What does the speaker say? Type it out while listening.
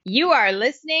You are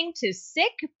listening to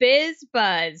Sick Biz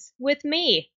Buzz with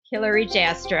me, Hillary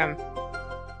Jastrom.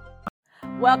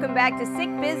 Welcome back to Sick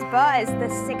Biz Buzz, the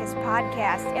sickest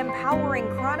podcast, empowering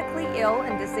chronically ill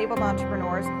and disabled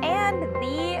entrepreneurs, and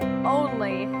the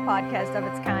only podcast of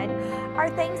its kind.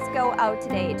 Our thanks go out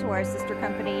today to our sister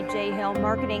company, J Hill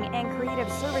Marketing and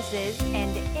Creative Services,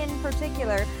 and in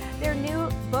particular, their new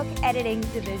book editing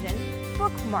division,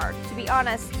 Bookmark. To be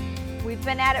honest, we've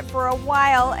been at it for a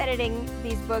while editing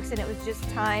these books, and it was just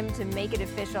time to make it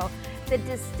official. The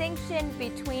distinction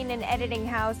between an editing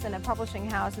house and a publishing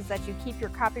house is that you keep your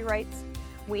copyrights.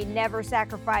 We never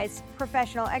sacrifice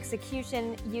professional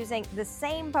execution using the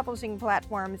same publishing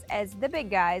platforms as the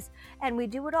big guys, and we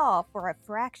do it all for a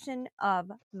fraction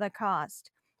of the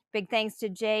cost. Big thanks to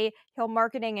J Hill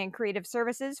Marketing and Creative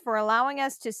Services for allowing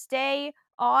us to stay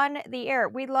on the air.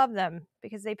 We love them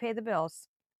because they pay the bills.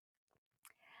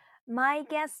 My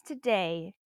guest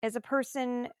today is a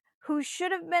person who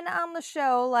should have been on the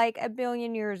show like a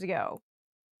billion years ago.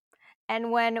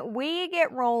 And when we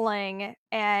get rolling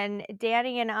and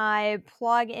Danny and I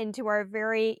plug into our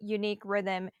very unique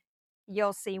rhythm,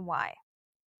 you'll see why.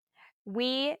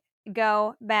 We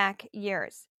go back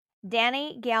years.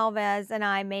 Danny Galvez and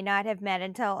I may not have met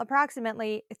until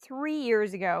approximately 3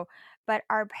 years ago, but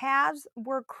our paths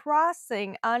were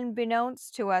crossing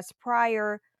unbeknownst to us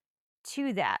prior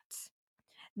to that.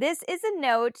 This is a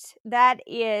note that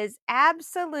is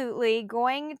absolutely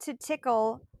going to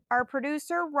tickle our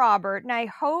producer, Robert, and I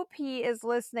hope he is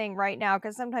listening right now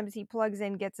because sometimes he plugs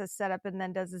in, gets us set up, and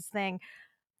then does his thing.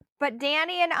 But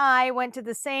Danny and I went to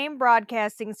the same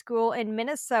broadcasting school in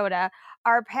Minnesota.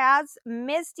 Our paths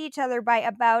missed each other by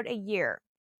about a year.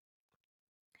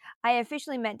 I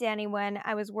officially met Danny when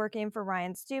I was working for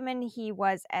Ryan Stewman. He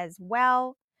was as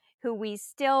well, who we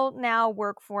still now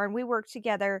work for, and we work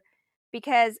together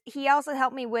because he also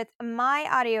helped me with my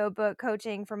audiobook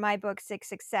coaching for my book, Sick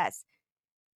Success.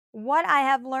 What I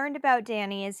have learned about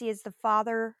Danny is he is the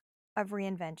father of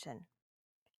reinvention.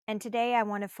 And today I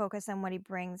want to focus on what he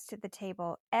brings to the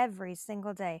table every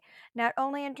single day, not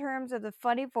only in terms of the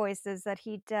funny voices that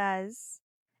he does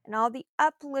and all the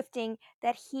uplifting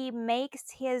that he makes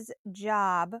his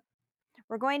job.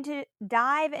 We're going to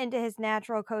dive into his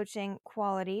natural coaching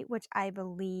quality, which I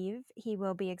believe he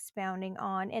will be expounding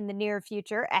on in the near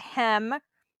future. Ahem,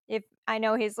 if I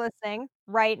know he's listening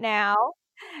right now,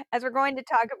 as we're going to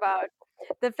talk about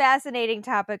the fascinating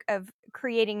topic of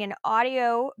creating an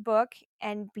audio book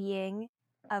and being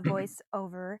a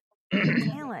voiceover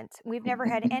talent. We've never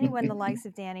had anyone the likes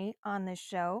of Danny on this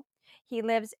show. He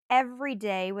lives every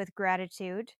day with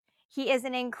gratitude. He is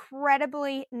an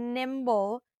incredibly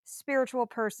nimble spiritual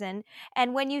person.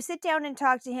 And when you sit down and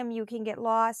talk to him, you can get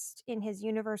lost in his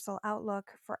universal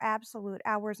outlook for absolute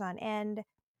hours on end,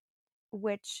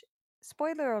 which,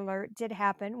 spoiler alert, did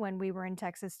happen when we were in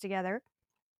Texas together.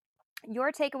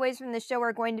 Your takeaways from the show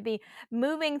are going to be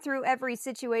moving through every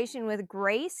situation with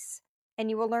grace, and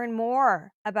you will learn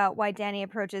more about why Danny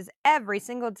approaches every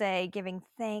single day giving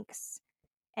thanks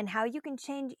and how you can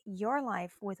change your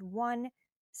life with one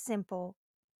simple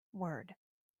word.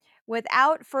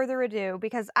 Without further ado,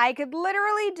 because I could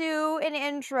literally do an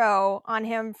intro on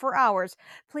him for hours,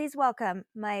 please welcome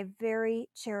my very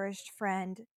cherished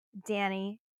friend,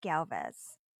 Danny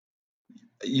Galvez.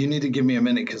 You need to give me a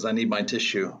minute because I need my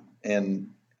tissue. And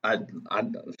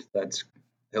that's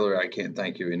Hillary. I can't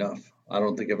thank you enough. I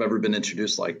don't think I've ever been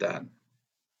introduced like that.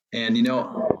 And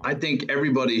I think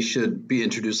everybody should be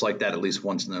introduced like that at least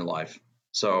once in their life.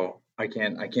 So I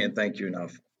can't thank you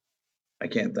enough. I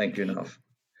can't thank you enough.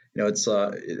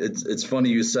 It's funny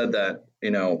you said that.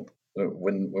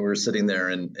 When we were sitting there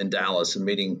in Dallas and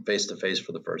meeting face to face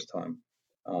for the first time.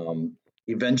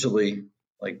 Eventually,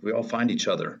 like, we all find each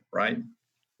other, right?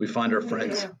 We find our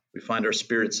friends. We find our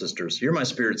spirit sisters. You're my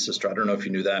spirit sister. I don't know if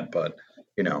you knew that, but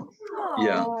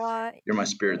yeah, you're my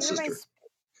spirit sister.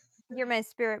 You're my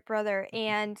spirit brother.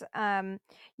 And,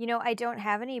 I don't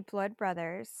have any blood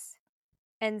brothers.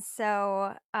 And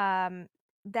so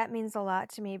that means a lot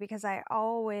to me because I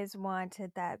always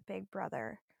wanted that big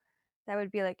brother that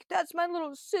would be like, that's my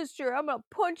little sister. I'm going to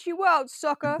punch you out,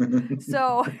 sucker.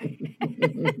 So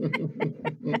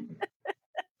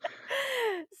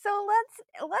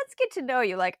let's get to know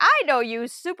you. Like, I know you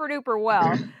super duper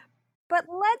well. But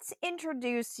let's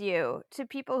introduce you to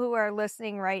people who are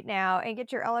listening right now and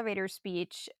get your elevator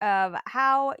speech of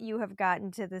how you have gotten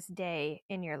to this day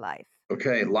in your life.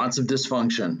 Okay, lots of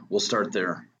dysfunction. We'll start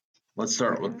there. Let's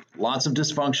start with lots of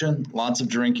dysfunction, lots of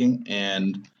drinking,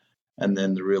 and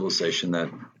then the realization that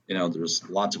there's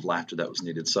lots of laughter that was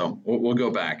needed. So we'll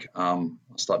go back. I'll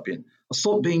stop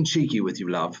being cheeky with you,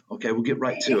 love. Okay, we'll get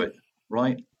right to it.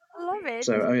 Right. love it.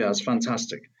 So, oh yeah, it's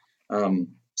fantastic.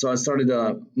 So I started.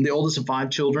 I'm the oldest of 5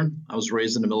 children. I was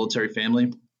raised in a military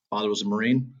family. Father was a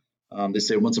Marine. They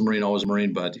say once a Marine, always a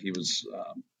Marine, but he was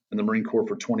in the Marine Corps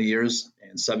for 20 years,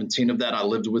 and 17 of that I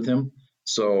lived with him.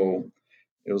 So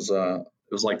it was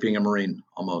like being a Marine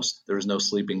almost. There was no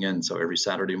sleeping in. So every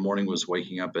Saturday morning was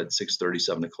waking up at 6:30,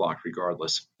 7 o'clock,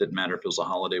 regardless. Didn't matter if it was a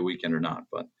holiday weekend or not.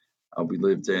 But we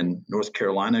lived in North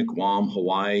Carolina, Guam,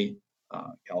 Hawaii,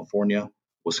 California,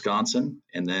 Wisconsin,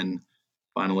 and then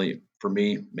finally for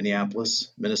me,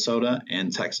 Minneapolis, Minnesota,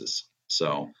 and Texas.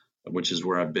 So, which is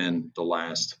where I've been the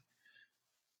last,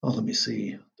 let me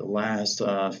see, the last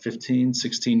 15,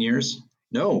 16 years.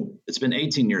 No, it's been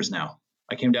 18 years now.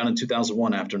 I came down in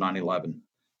 2001 after 9/11.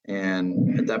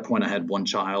 And at that point, I had one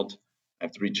child. I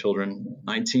have 3 children,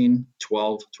 19,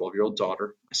 12-year-old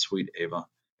daughter, my sweet Ava,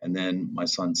 and then my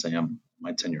son, Sam,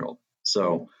 my 10-year-old.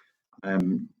 So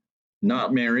I'm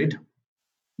not married,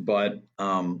 but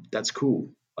that's cool.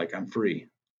 Like I'm free.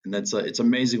 And it's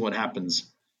amazing what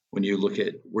happens when you look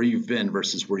at where you've been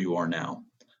versus where you are now.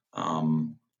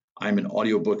 I'm an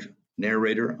audiobook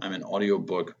narrator. I'm an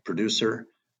audiobook producer.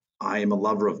 I am a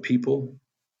lover of people.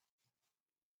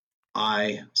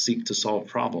 I seek to solve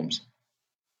problems,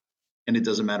 and it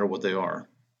doesn't matter what they are.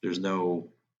 There's no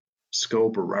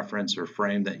scope or reference or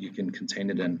frame that you can contain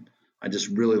it in. I just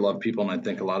really love people, and I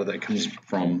think a lot of that comes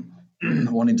from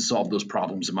wanting to solve those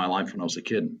problems in my life when I was a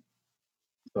kid.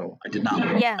 So I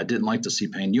didn't like to see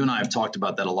pain. You and I have talked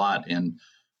about that a lot, and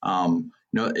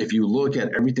if you look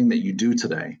at everything that you do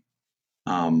today,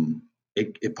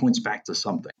 it points back to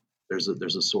something. There's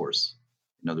a source.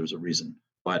 There's a reason.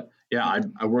 But yeah,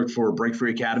 I work for Break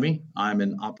Free Academy. I'm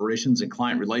in operations and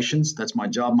client relations. That's my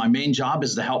job. My main job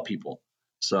is to help people.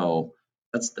 So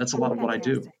that's a lot of what I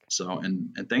do. So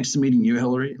and thanks to meeting you,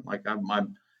 Hillary, like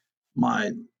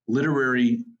my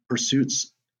literary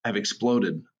pursuits have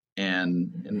exploded,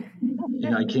 and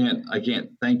I can't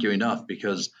thank you enough,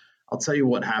 because I'll tell you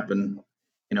what happened.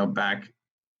 Back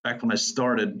when I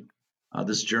started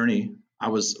this journey, I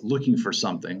was looking for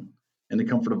something in the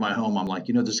comfort of my home. I'm like,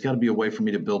 there's got to be a way for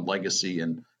me to build legacy.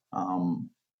 And,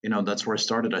 that's where I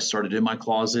started. I started in my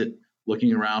closet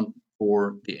looking around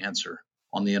for the answer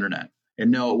on the internet.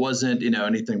 And no, it wasn't,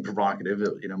 anything provocative.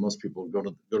 Most people go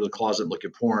to the closet, look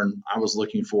at porn. I was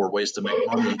looking for ways to make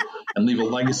money and leave a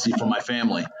legacy for my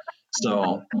family.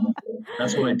 So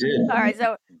that's what I did. All right.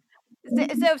 So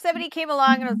if somebody came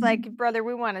along and was like, brother,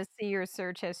 we want to see your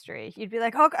search history, you'd be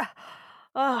like, okay.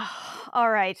 Oh, all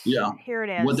right. Yeah. Here it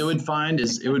is. What they would find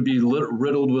is it would be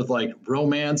riddled with like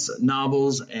romance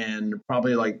novels and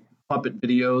probably like puppet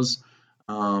videos.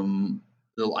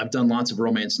 I've done lots of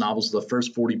romance novels. The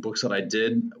first 40 books that I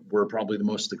did were probably the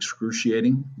most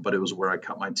excruciating, but it was where I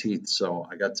cut my teeth. So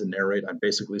I got to narrate. I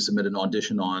basically submitted an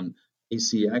audition on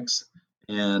ACX,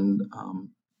 and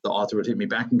the author would hit me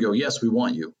back and go, "Yes, we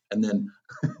want you." And then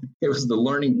it was the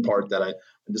learning part that I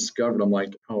discovered. I'm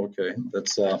like, "Oh, okay,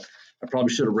 that's." I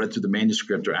probably should have read through the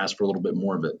manuscript or asked for a little bit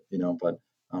more of it, but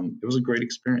it was a great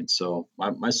experience. So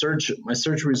my search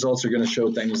results are going to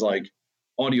show things like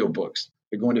audiobooks.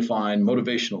 They're going to find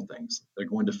motivational things. They're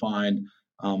going to find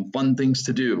fun things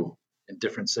to do in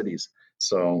different cities.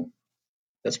 So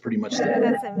that's pretty much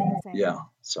That's amazing. Yeah.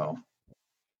 So.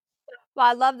 Well,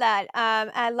 I love that.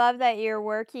 I love that you're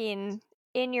working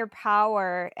in your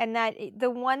power, and that the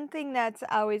one thing that's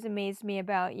always amazed me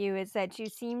about you is that you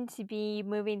seem to be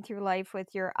moving through life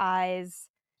with your eyes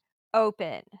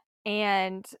open,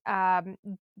 and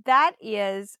that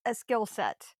is a skill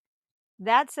set.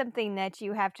 That's something that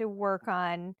you have to work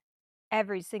on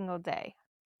every single day.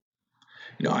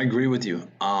 I agree with you.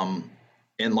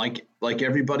 And like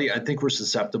everybody, I think we're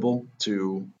susceptible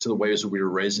to the ways that we were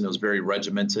raised. And it was very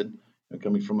regimented,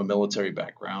 coming from a military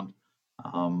background.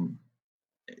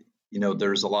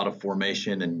 There's a lot of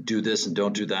formation and do this and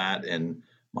don't do that and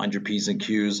mind your P's and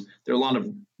Q's. There are a lot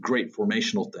of great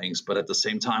formational things, but at the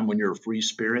same time, when you're a free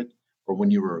spirit, or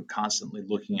when you are constantly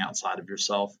looking outside of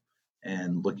yourself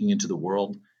and looking into the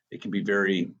world, it can be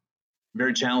very,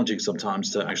 very challenging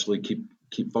sometimes to actually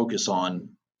keep focus on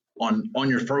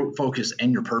your focus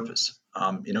and your purpose.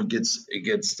 It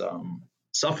gets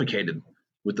suffocated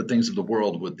with the things of the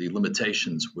world, with the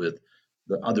limitations, with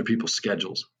the other people's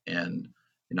schedules. And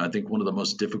I think one of the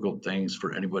most difficult things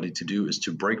for anybody to do is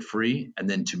to break free and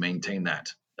then to maintain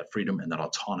that freedom and that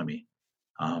autonomy.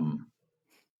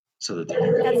 So that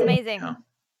that's amazing. Yeah.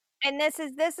 And this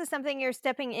is something you're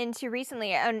stepping into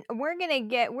recently, and we're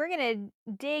gonna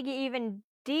dig even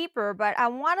deeper, but I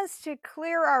want us to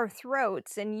clear our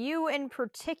throats, and you in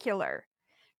particular,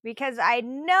 because I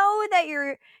know that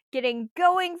you're getting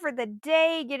going for the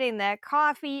day, getting that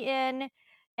coffee in.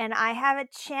 and I have a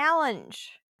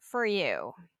challenge for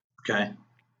you. Okay.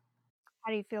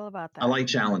 How do you feel about that? I like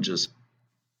challenges.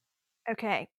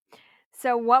 Okay.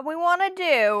 So what we want to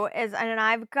do is, and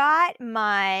I've got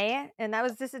and that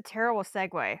was just a terrible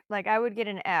segue. Like I would get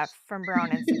an F from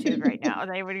Brown Institute right now.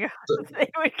 They would go,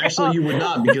 they would Actually, go, you would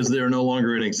not because they're no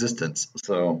longer in existence.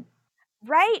 So,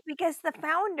 right, because the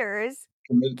founders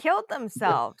killed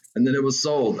themselves. and then it was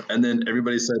sold, and then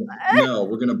everybody said, "No,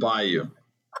 we're going to buy you."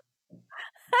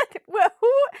 Well,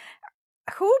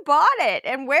 who bought it,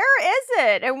 and where is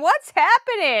it, and what's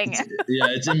happening?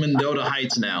 It's in Mendota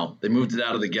Heights now. They moved it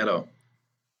out of the ghetto.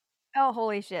 Oh,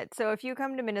 holy shit. So if you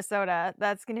come to Minnesota,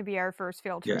 that's going to be our first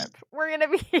field trip. Yes. We're going to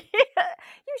be,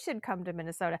 you should come to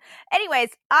Minnesota.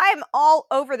 Anyways, I'm all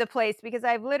over the place because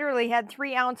I've literally had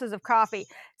 3 ounces of coffee.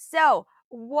 So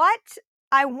what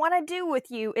I want to do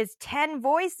with you is 10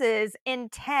 voices in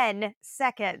 10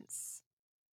 seconds.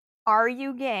 Are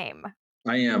you game?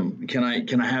 I am. Can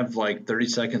I have like 30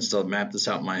 seconds to map this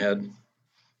out in my head?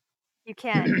 You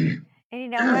can. And you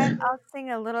know what? I'll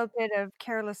sing a little bit of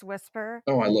Careless Whisper.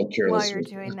 Oh, I love Careless while you're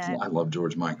Whisper. doing that. I love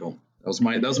George Michael. That was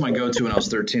my go-to when I was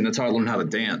 13. That's how I learned how to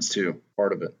dance too.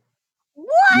 Part of it. What?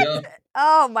 Yeah.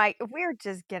 Oh my! We're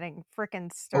just getting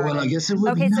freaking started. Oh, well, I guess it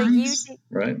would be so nice,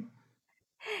 right?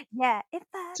 Yeah, if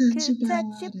I Touch could your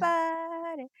touch your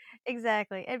body. body.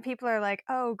 Exactly. And people are like,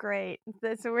 oh, great.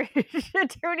 So we're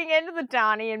tuning into the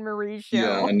Donnie and Marie show.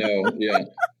 Yeah, I know. Yeah.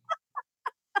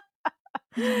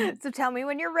 So tell me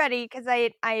when you're ready, because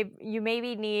you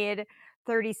maybe need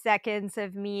 30 seconds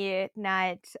of me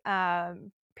not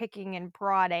picking and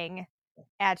prodding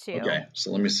at you. Okay,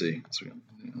 so let me see.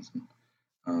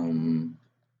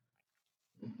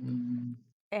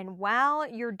 And while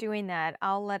you're doing that,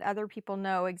 I'll let other people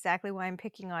know exactly why I'm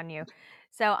picking on you.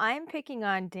 So I'm picking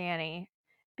on Danny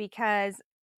because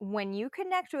when you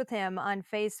connect with him on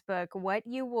Facebook, what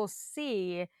you will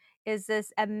see is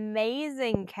this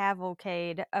amazing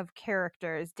cavalcade of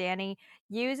characters. Danny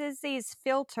uses these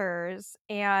filters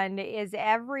and is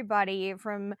everybody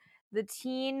from the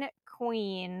teen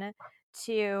queen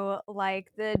to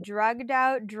like the drugged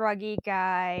out druggy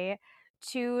guy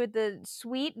to the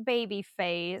sweet baby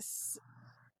face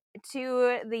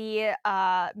to the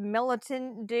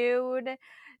militant dude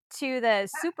to the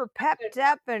super pepped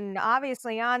up and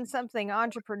obviously on something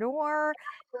entrepreneur,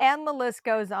 and the list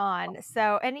goes on.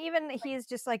 So, and even he's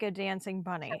just like a dancing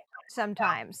bunny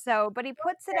sometimes. So, but he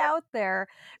puts it out there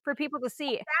for people to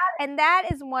see. And that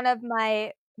is one of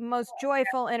my most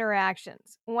joyful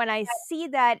interactions. When I see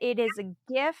that, it is a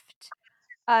gift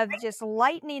of just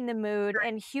lightening the mood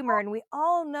and humor. And we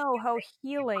all know how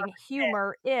healing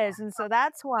humor is. And so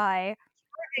that's why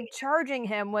I'm charging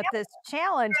him with this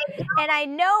challenge. And I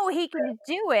know he can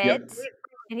do it. Yep.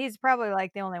 And he's probably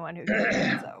like the only one who can do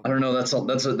it. So I don't know. That's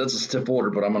a stiff order,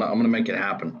 but I'm gonna make it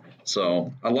happen.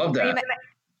 So I love that.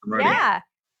 I'm ready. Yeah.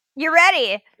 You're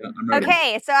ready? Yeah, I'm ready.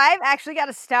 Okay, so I've actually got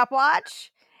a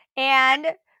stopwatch. And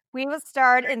we will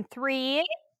start in 3,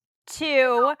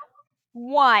 2,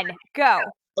 1, go.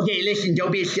 Okay, listen,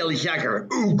 don't be a silly sucker.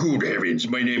 Oh, good heavens,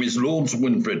 my name is Lawrence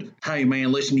Winfred. Hey,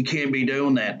 man, listen, you can't be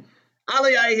doing that.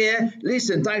 Ali A here.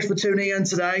 Listen, thanks for tuning in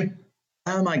today.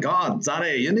 Oh, my God,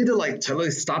 Zadie, you need to,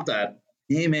 totally stop that.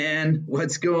 Hey, man,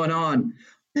 what's going on?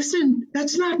 Listen,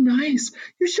 that's not nice.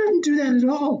 You shouldn't do that at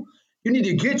all. You need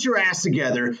to get your ass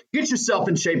together, get yourself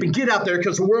in shape, and get out there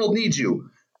because the world needs you.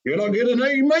 You're not get an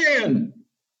amen.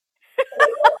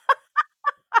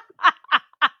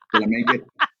 Did I make it?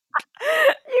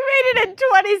 You made it in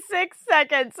 26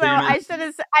 seconds. So Damn I it.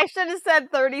 should have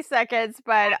said 30 seconds,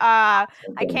 but I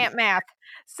can't math.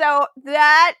 So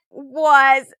that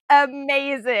was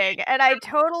amazing. And I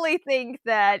totally think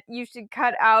that you should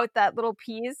cut out that little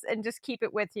piece and just keep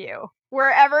it with you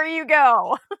wherever you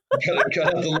go. Cut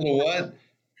out the little what?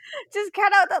 Just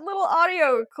cut out that little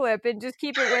audio clip and just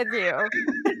keep it with you.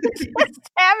 Just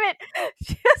have it.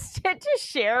 Just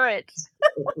share it.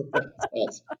 That's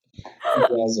awesome.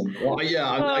 That's awesome. Well, yeah,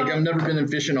 I've never been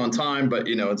efficient on time, but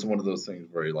it's one of those things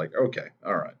where you're like, okay,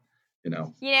 all right,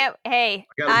 Hey,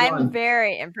 I'm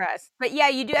very impressed. But yeah,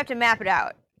 you do have to map it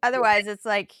out. Otherwise, it's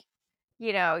like,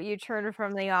 you turn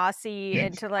from the Aussie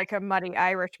into like a muddy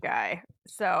Irish guy.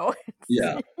 So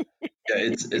yeah,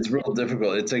 it's real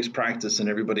difficult. It takes practice, and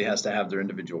everybody has to have their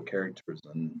individual characters.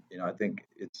 And I think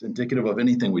it's indicative of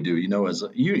anything we do. As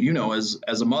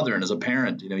a mother and as a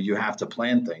parent, you have to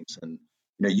plan things, and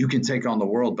you can take on the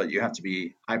world, but you have to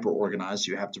be hyper organized.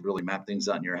 You have to really map things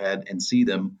out in your head and see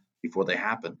them before they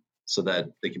happen, so that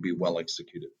they can be well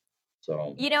executed.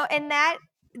 So and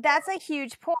that's a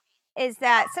huge point. is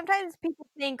that sometimes people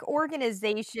think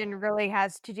organization really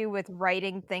has to do with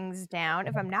writing things down.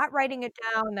 If I'm not writing it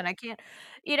down, then I can't,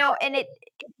 and it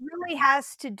really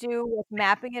has to do with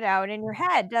mapping it out in your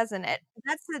head, doesn't it?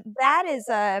 That is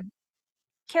a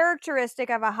characteristic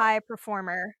of a high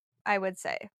performer, I would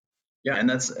say. Yeah, and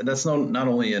that's not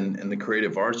only in the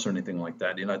creative arts or anything like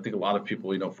that. I think a lot of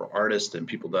people, for artists and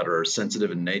people that are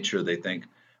sensitive in nature, they think,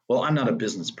 well, I'm not a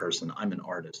business person, I'm an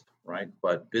artist, right?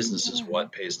 But business is Mhm.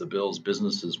 what pays the bills.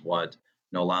 Business is what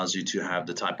allows you to have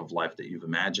the type of life that you've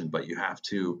imagined. But you have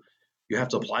to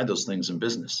apply those things in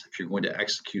business. If you're going to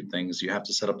execute things, you have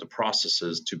to set up the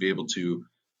processes to be able to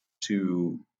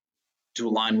to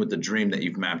align with the dream that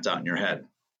you've mapped out in your head.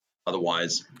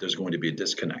 Otherwise, there's going to be a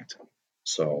disconnect.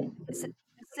 So, So,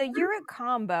 so you're a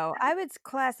combo. I would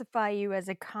classify you as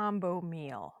a combo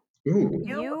meal. ooh,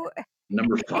 You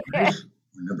number 5,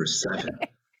 number 7.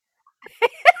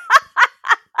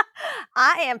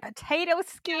 I am potato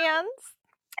skins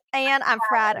and I'm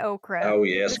fried okra. Oh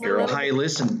yes, Just a girl. little Hey, bit.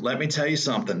 listen, let me tell you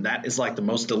something. That is like the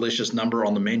most delicious number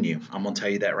on the menu. I'm gonna tell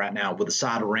you that right now. With a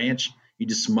side of ranch, you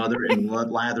just smother it and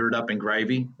lather it up in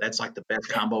gravy. That's like the best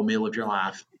combo meal of your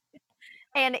life.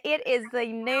 And it is the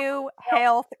new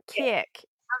health kick.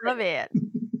 Love it.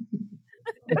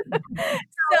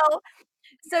 So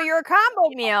so you're a combo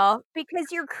meal because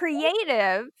you're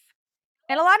creative.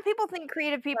 And a lot of people think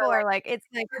creative people are like it's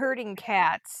like herding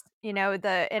cats, and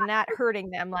not hurting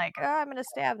them like, "Oh, I'm gonna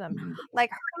stab them."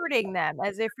 Like herding them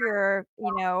as if you're,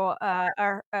 a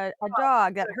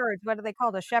dog that herds. What are they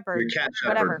called? A You're shepherd, a cat shepherd.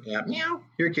 whatever. Yeah. Meow.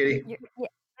 Here, kitty. Yeah,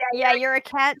 yeah, you're a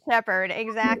cat shepherd,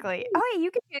 exactly. Oh, yeah,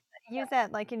 you could use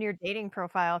that, like, in your dating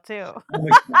profile too.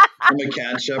 I'm a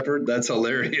cat shepherd. That's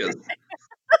hilarious.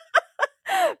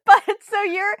 But so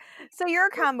you're a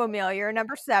combo meal, you're a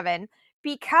number 7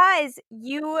 because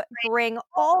you bring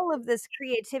all of this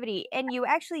creativity and you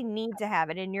actually need to have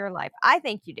it in your life. I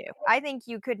think you do. I think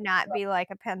you could not be like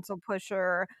a pencil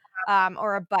pusher,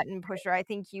 or a button pusher. I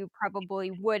think you probably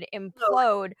would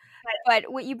implode.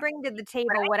 But what you bring to the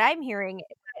table, what I'm hearing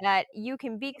is that you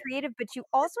can be creative, but you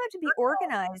also have to be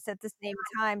organized at the same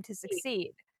time to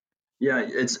succeed. Yeah,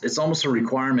 it's almost a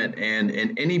requirement, and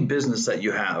in any business that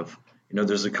you have,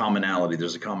 there's a commonality,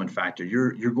 there's a common factor.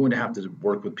 You're going to have to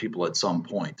work with people at some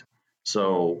point.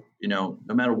 So, no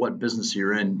matter what business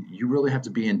you're in, you really have to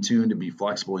be in tune to be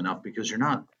flexible enough because you're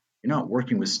not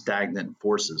working with stagnant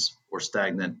forces or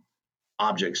stagnant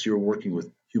objects. You're working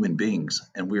with human beings,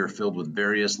 and we are filled with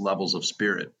various levels of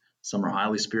spirit. Some are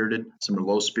highly spirited, some are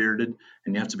low spirited,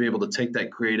 and you have to be able to take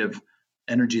that creative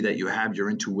energy that you have, your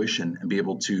intuition, and be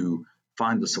able to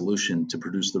find the solution to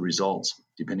produce the results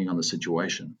depending on the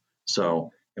situation.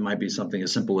 So it might be something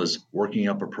as simple as working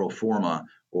up a pro forma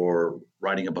or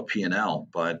writing up a P&L,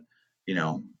 but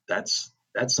that's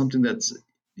something that's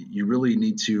you really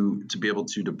need to be able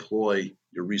to deploy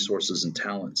your resources and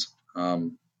talents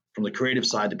from the creative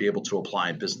side to be able to apply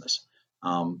in business.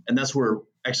 And that's where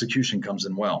execution comes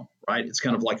in well, right? It's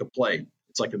kind of like a play.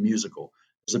 It's like a musical.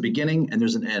 There's a beginning and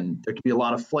there's an end. There can be a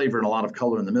lot of flavor and a lot of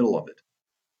color in the middle of it.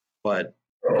 But,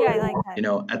 Yeah, I like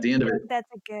that. at the end of it, That's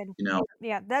a good you know,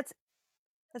 yeah, that's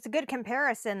a good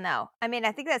comparison, though. I mean,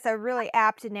 I think that's a really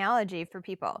apt analogy for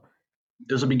people.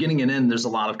 there's a beginning and end. There's a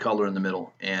lot of color in the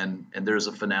middle, and there's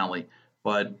a finale.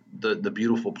 But the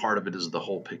beautiful part of it is the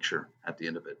whole picture at the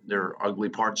end of it. There are ugly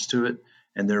parts to it,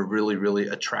 and there are really really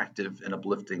attractive and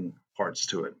uplifting parts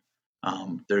to it.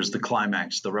 There's the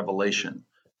climax, the revelation,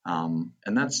 and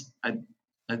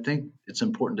I think it's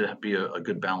important to be a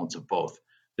good balance of both.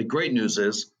 The great news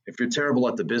is if you're terrible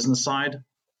at the business side,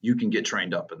 you can get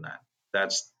trained up in that.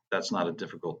 That's not a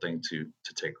difficult thing to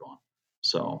take on.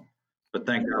 So, but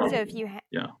thank So God. if you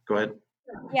Yeah, go ahead.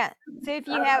 yeah, so if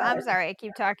you have I'm sorry, I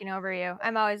keep talking over you.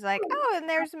 I'm always like, "Oh, and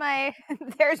there's my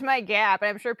there's my gap." And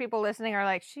I'm sure people listening are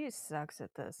like, "She sucks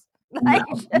at this." No, Like,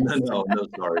 no, just no, no,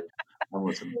 sorry. I'm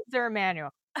listening. Sir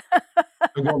Manual.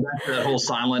 I'm going back to that whole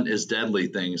silent is deadly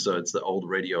thing. So it's the old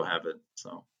radio habit.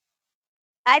 So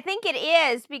I think it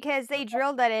is because they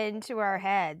drilled that into our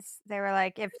heads. They were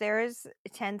like, "If there's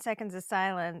 10 seconds of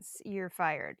silence, you're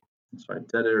fired." that's right.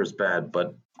 Dead air is bad,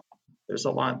 but there's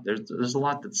a lot. There's a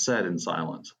lot that's said in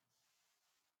silence.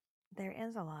 There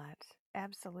is a lot.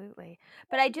 Absolutely.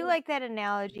 But I do like that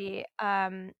analogy.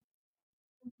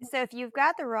 So if you've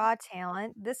got the raw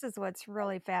talent, this is what's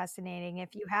really fascinating. If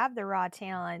you have the raw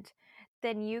talent,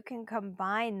 then you can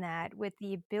combine that with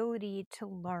the ability to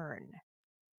learn.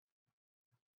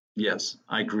 Yes,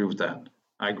 I agree with that.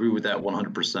 I agree with that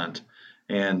 100%.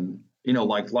 And,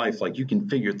 like life, like you can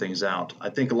figure things out. I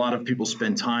think a lot of people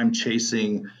spend time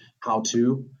chasing how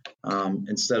to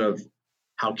instead of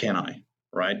how can I,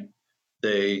 right?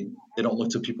 They They don't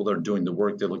look to people that are doing the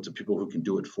work. They look to people who can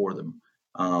do it for them.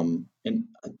 And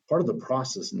part of the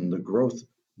process and the growth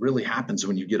really happens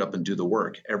when you get up and do the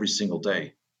work every single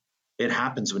day. It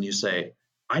happens when you say,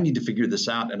 I need to figure this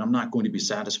out, and I'm not going to be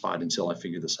satisfied until I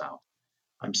figure this out.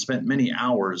 I've spent many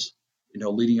hours,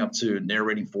 leading up to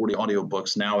narrating 40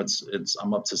 audiobooks. Now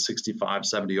I'm up to 65,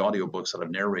 70 audiobooks that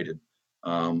I've narrated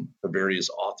for various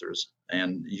authors,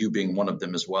 and you being one of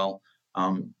them as well.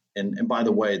 And by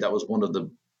the way, that was one of the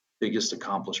biggest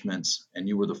accomplishments, and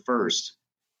you were the first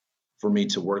for me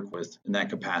to work with in that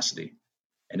capacity.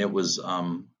 And it was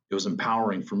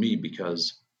empowering for me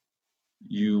because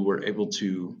you were able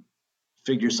to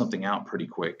figure something out pretty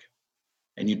quick,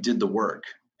 and you did the work.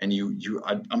 And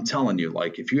I'm telling you,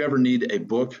 like, if you ever need a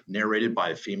book narrated by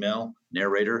a female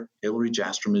narrator, Hillary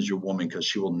Jastrom is your woman, because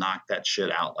she will knock that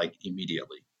shit out like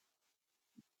immediately.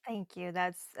 Thank you.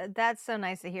 That's so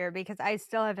nice to hear, because I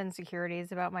still have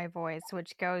insecurities about my voice,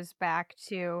 which goes back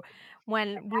to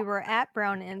when we were at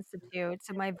Brown Institute.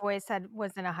 So my voice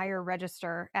was in a higher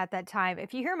register at that time.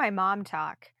 If you hear my mom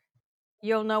talk,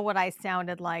 you'll know what I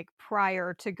sounded like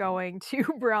prior to going to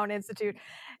Brown Institute.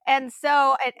 And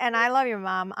so, and I love your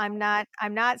mom. I'm not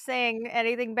saying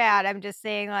anything bad. I'm just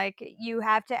saying, like, you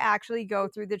have to actually go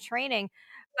through the training.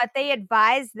 But they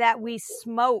advised that we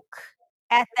smoke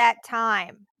at that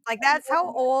time. Like, that's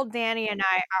how old Danny and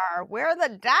I are. We're the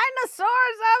dinosaurs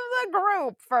of the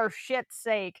group, for shit's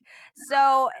sake.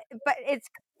 So, but it's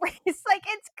like,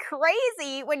 it's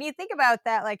crazy when you think about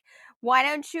that. Like, why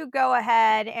don't you go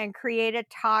ahead and create a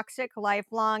toxic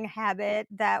lifelong habit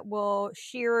that will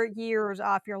shear years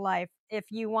off your life if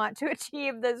you want to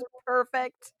achieve this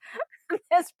perfect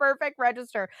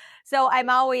register? So I'm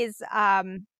always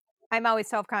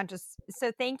self-conscious.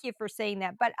 So thank you for saying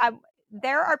that. But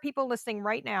there are people listening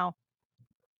right now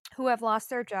who have lost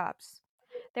their jobs.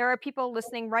 There are people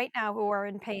listening right now who are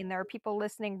in pain. There are people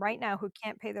listening right now who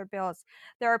can't pay their bills.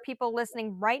 There are people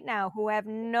listening right now who have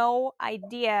no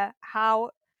idea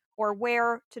how or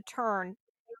where to turn.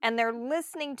 And they're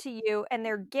listening to you, and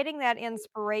they're getting that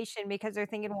inspiration because they're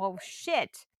thinking, well,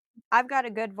 shit, I've got a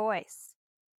good voice.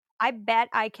 I bet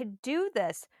I could do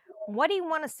this. What do you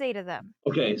want to say to them?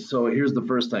 Okay, so here's the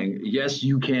first thing. Yes,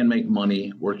 you can make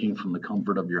money working from the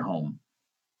comfort of your home.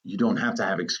 You don't have to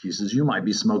have excuses. You might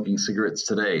be smoking cigarettes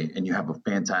today, and you have a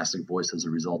fantastic voice as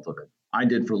a result of it. I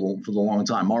did for the long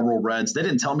time. Marlboro Reds. They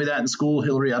didn't tell me that in school,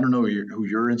 Hillary. I don't know who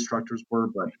your instructors were,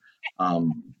 but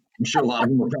I'm sure a lot of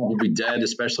them were probably dead,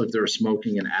 especially if they were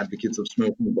smoking and advocates of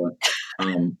smoking. But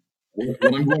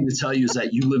what I'm going to tell you is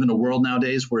that you live in a world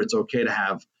nowadays where it's okay to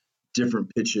have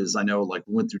different pitches. I know, like,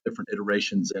 we went through different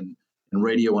iterations in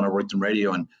radio when I worked in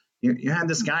radio, and you had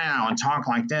this guy out and talk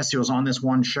like this. He was on this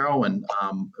one show, and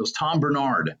it was Tom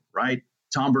Bernard, right?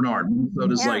 Tom Bernard,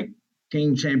 Minnesota's like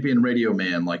king champion radio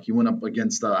man. Like, he went up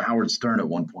against Howard Stern at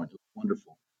one point. It was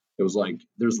wonderful. It was like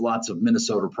there's lots of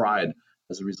Minnesota pride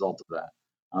as a result of that.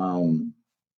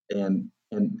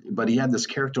 But he had this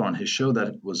character on his show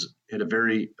that had a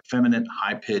very feminine,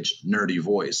 high pitched, nerdy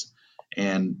voice,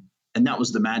 and that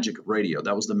was the magic of radio.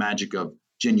 That was the magic of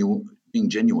being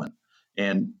genuine.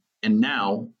 And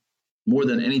now, more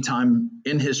than any time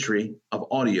in history of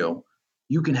audio,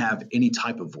 you can have any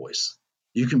type of voice.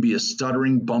 You can be a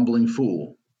stuttering, bumbling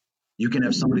fool. You can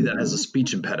have somebody that has a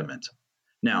speech impediment.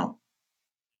 Now,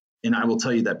 and I will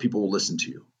tell you that people will listen to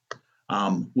you.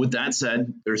 With that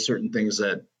said, there are certain things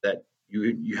that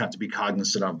you have to be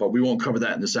cognizant of, but we won't cover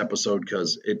that in this episode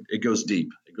because it goes deep.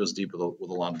 It goes deep with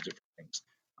a lot of different things.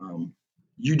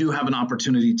 You do have an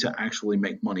opportunity to actually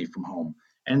make money from home.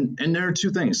 And there are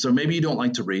two things. So maybe you don't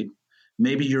like to read.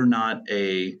 Maybe you're not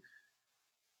a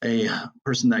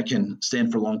person that can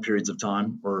stand for long periods of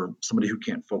time, or somebody who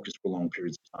can't focus for long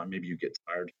periods of time. Maybe you get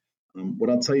tired.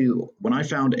 What I'll tell you, when I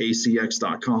found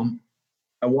acx.com,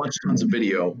 I watched tons of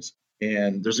videos,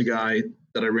 and there's a guy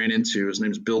that I ran into. His name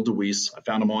is Bill DeWeese. I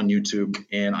found him on YouTube,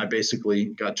 and I basically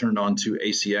got turned on to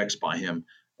ACX by him.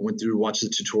 I went through, watched the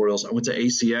tutorials. I went to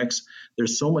ACX.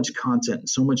 There's so much content and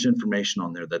so much information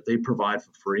on there that they provide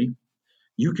for free.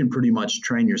 You can pretty much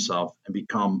train yourself and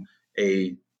become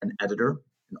an editor,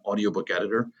 an audiobook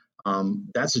editor.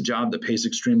 That's a job that pays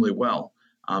extremely well.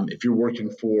 If you're working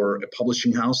for a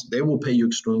publishing house, they will pay you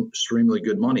extremely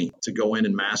good money to go in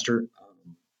and master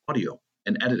audio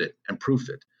and edit it and proof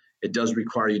it. It does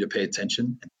require you to pay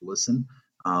attention and listen.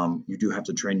 You do have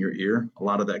to train your ear. A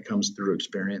lot of that comes through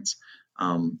experience.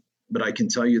 But I can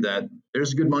tell you that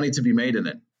there's good money to be made in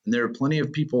it. And there are plenty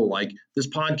of people like this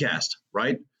podcast,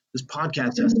 right? This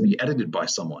podcast has to be edited by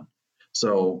someone.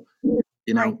 So,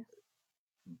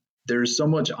 there's so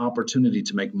much opportunity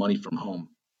to make money from home.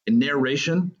 In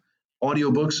narration,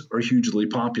 Audiobooks are hugely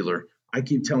popular. I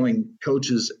keep telling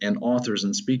coaches and authors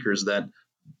and speakers that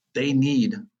they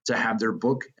need to have their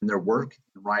book and their work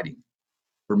in writing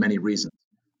for many reasons.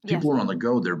 Yes. People are on the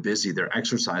go, they're busy, they're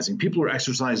exercising. People are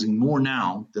exercising more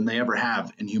now than they ever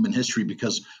have in human history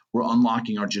because we're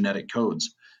unlocking our genetic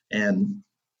codes. And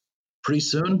pretty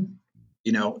soon,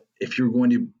 if you're going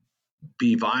to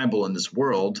be viable in this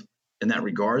world in that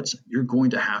regards, you're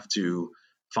going to have to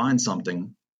find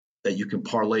something that you can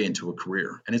parlay into a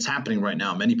career. And it's happening right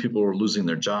now. Many people are losing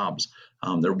their jobs.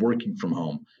 They're working from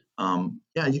home.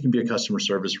 Yeah, you can be a customer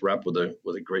service rep with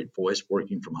a great voice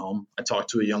working from home. I talked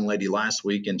to a young lady last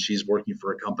week, and she's working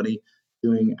for a company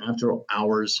doing after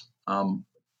hours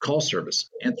call service,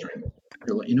 answering.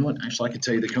 You know what? Actually, I could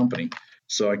tell you the company,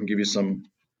 so I can give you some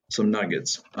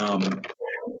nuggets.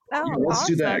 Let's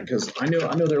do that, because I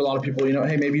know there are a lot of people.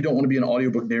 Hey, maybe you don't want to be an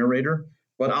audiobook narrator,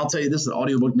 but I'll tell you this: that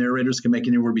audiobook narrators can make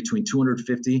anywhere between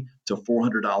 $250 to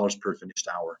 $400 per finished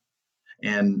hour,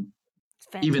 and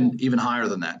even higher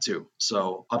than that too.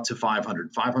 So up to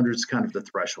 500. 500 is kind of the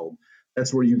threshold.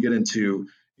 That's where you get into,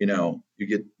 you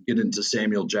get into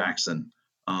Samuel Jackson.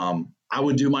 I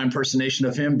would do my impersonation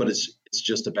of him, but it's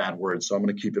just a bad word, so I'm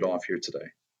going to keep it off here today.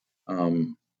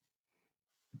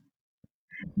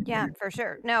 Yeah, for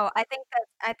sure. No, I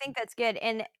think that's good.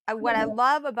 And what I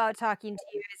love about talking to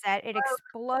you is that it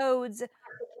explodes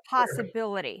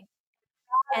possibility.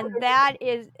 And that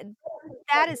is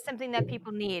something that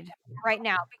people need right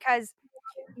now, because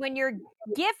when you're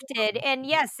gifted, and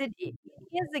yes, it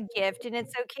is a gift, and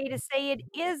it's okay to say it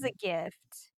is a gift.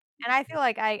 And I feel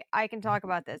like I can talk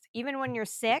about this. Even when you're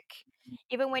sick,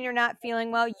 even when you're not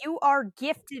feeling well, you are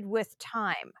gifted with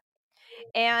time.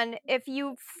 And if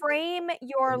you frame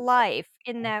your life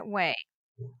in that way,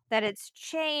 that it's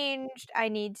changed, I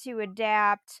need to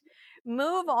adapt,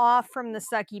 move off from the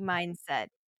sucky mindset.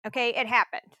 Okay, it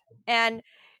happened. And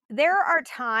there are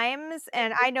times,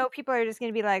 and I know people are just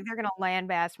going to be like, they're going to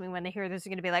lambast me when they hear this, are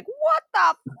going to be like, what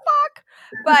the fuck?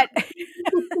 But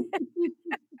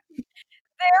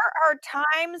there are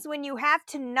times when you have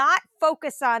to not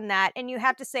focus on that, and you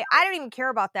have to say, I don't even care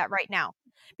about that right now,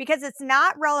 because it's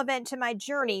not relevant to my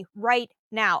journey right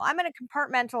now. I'm going to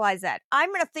compartmentalize that. I'm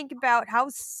going to think about how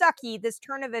sucky this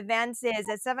turn of events is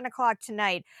at 7:00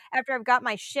 tonight after I've got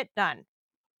my shit done.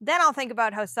 Then I'll think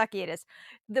about how sucky it is.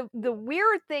 The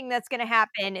weird thing that's going to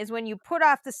happen is when you put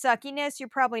off the suckiness, you're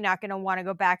probably not going to want to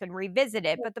go back and revisit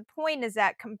it. But the point is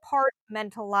that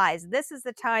compartmentalize. This is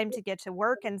the time to get to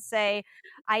work and say,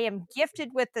 I am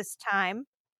gifted with this time.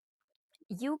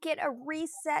 You get a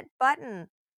reset button.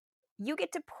 You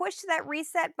get to push that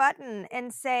reset button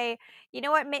and say, you know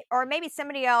what, or maybe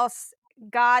somebody else,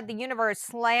 God, the universe,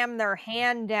 slammed their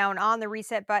hand down on the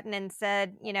reset button and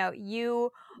said,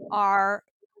 you are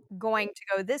going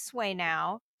to go this way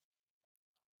now.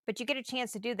 But you get a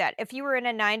chance to do that. If you were in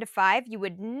a 9 to 5, you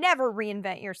would never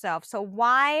reinvent yourself. So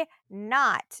why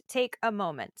not take a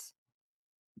moment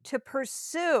to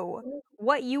pursue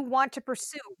what you want to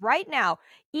pursue right now,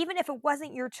 even if it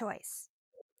wasn't your choice?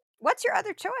 What's your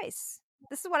other choice?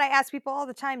 This is what I ask people all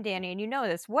the time, Danny, and you know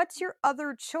this. What's your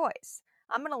other choice?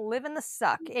 I'm going to live in the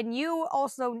suck. And you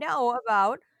also know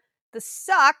about the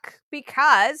suck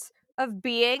because of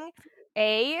being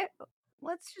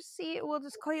let's just see, we'll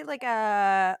just call you like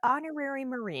a honorary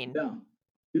Marine. Yeah.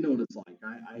 You know what it's like.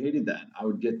 I hated that. I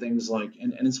would get things like,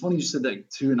 and it's funny you said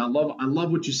that too. And I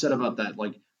love what you said about that.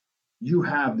 Like, you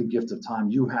have the gift of time.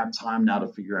 You have time now to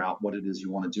figure out what it is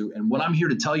you want to do. And what I'm here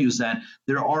to tell you is that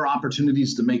there are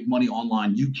opportunities to make money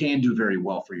online. You can do very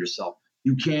well for yourself.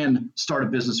 You can start a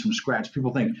business from scratch.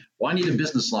 People think, well, I need a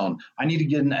business loan. I need to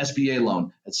get an SBA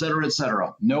loan, et cetera, et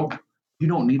cetera. Nope. You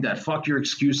don't need that. Fuck your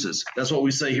excuses. That's what we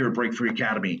say here at Break Free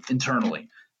Academy internally.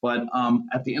 But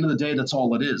at the end of the day, that's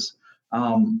all it is.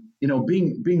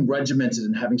 Being regimented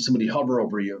and having somebody hover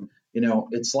over you,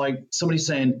 it's like somebody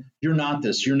saying, you're not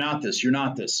this, you're not this, you're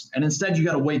not this. And instead, you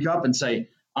got to wake up and say,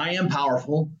 I am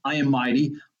powerful. I am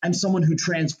mighty. I'm someone who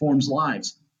transforms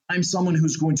lives. I'm someone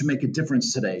who's going to make a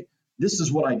difference today. This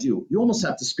is what I do. You almost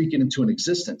have to speak it into an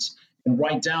existence and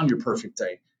write down your perfect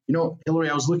day. Hillary,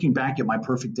 I was looking back at my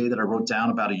perfect day that I wrote down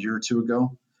about a year or two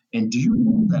ago. And do you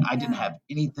know that I didn't have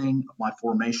anything of my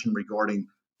formation regarding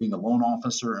being a loan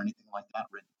officer or anything like that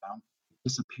written down? It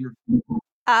disappeared.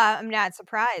 I'm not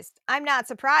surprised. I'm not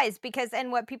surprised because, and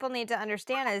what people need to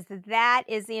understand is that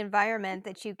is the environment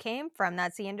that you came from.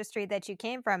 That's the industry that you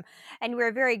came from. And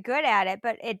we're very good at it,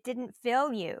 but it didn't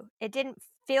fill you. It didn't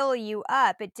fill you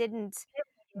up. It didn't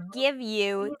give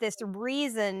you this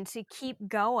reason to keep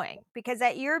going, because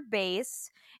at your base,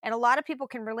 and a lot of people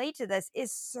can relate to this,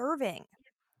 is serving,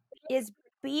 is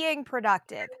being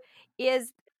productive,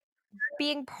 is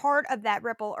being part of that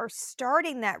ripple or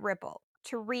starting that ripple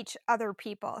to reach other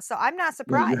people. So I'm not Yeah,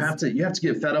 surprised. you have to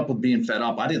get fed up with being fed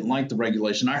up. I didn't like the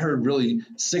regulation. I heard really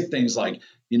sick things like,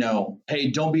 hey,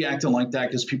 don't be acting like that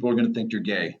because people are going to think you're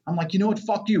gay. I'm like, you know what?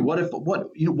 Fuck you. What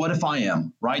if I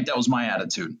am, right? That was my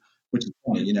attitude, which is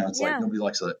funny. It's like Yeah. nobody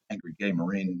likes an angry gay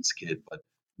Marines kid, but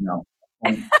not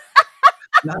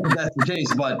that that's the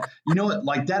case, but you know what?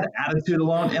 Like that attitude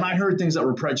alone, and I heard things that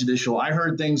were prejudicial. I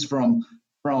heard things from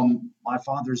my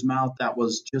father's mouth that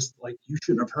was just like, you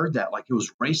shouldn't have heard that. Like it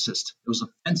was racist, it was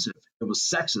offensive, it was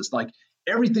sexist. Like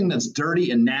everything that's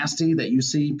dirty and nasty that you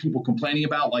see people complaining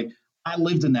about. Like I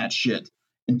lived in that shit,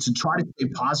 and to try to stay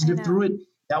positive through it,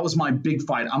 that was my big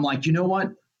fight. I'm like, you know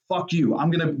what? Fuck you. I'm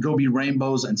gonna go be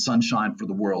rainbows and sunshine for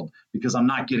the world because I'm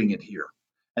not getting it here.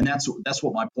 And that's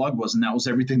what my plug was, and that was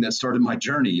everything that started my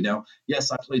journey.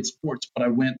 Yes, I played sports, but I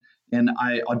went and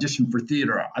I auditioned for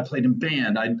theater. I played in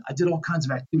band. I did all kinds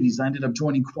of activities. I ended up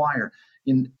joining choir.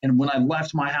 And when I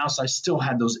left my house, I still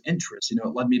had those interests. It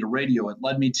led me to radio. It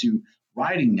led me to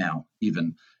writing now,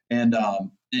 even. And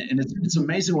it's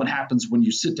amazing what happens when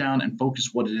you sit down and focus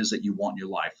what it is that you want in your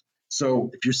life. So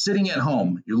if you're sitting at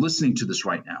home, you're listening to this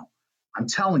right now, I'm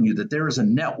telling you that there is a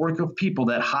network of people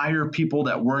that hire people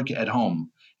that work at home.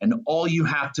 And all you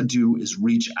have to do is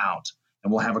reach out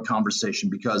and we'll have a conversation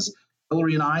because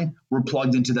Hillary and I were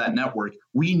plugged into that network.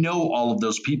 We know all of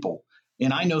those people.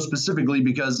 And I know specifically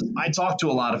because I talk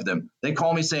to a lot of them. They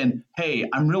call me saying, hey,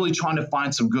 I'm really trying to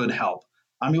find some good help.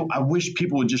 I mean, I wish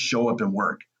people would just show up and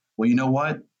work. Well, you know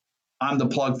what? I'm the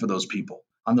plug for those people.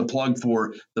 I'm the plug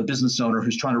for the business owner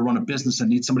who's trying to run a business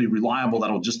and needs somebody reliable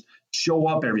that'll just show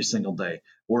up every single day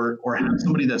or have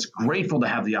somebody that's grateful to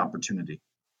have the opportunity.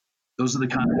 Those are the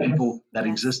kind of people that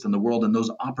exist in the world, and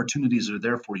those opportunities are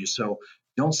there for you. So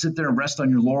don't sit there and rest on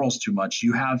your laurels too much.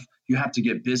 You have to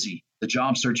get busy. The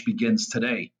job search begins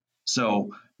today.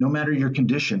 So no matter your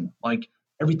condition, like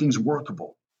everything's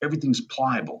workable, everything's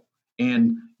pliable.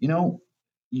 And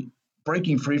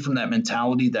breaking free from that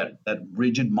mentality, that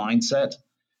rigid mindset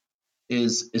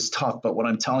is tough. But what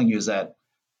I'm telling you is that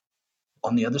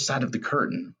on the other side of the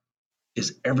curtain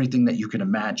is everything that you can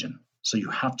imagine. So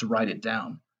you have to write it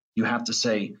down. You have to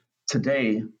say,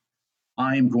 today,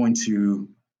 I am going to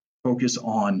focus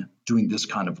on doing this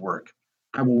kind of work.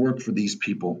 I will work for these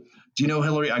people. Do you know,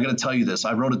 Hillary, I got to tell you this.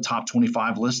 I wrote a top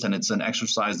 25 list, and it's an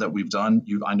exercise that we've done.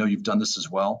 I know you've done this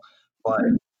as well, but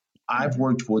I've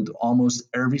worked with almost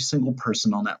every single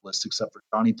person on that list except for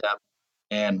Johnny Depp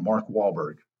and Mark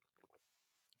Wahlberg.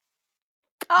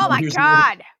 Oh, my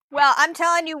God. Well, I'm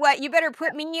telling you what, you better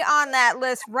put me on that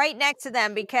list right next to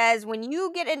them because when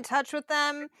you get in touch with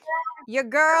them, your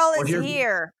girl is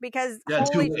here because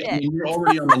holy shit. I mean, you're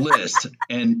already on the list.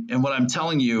 And what I'm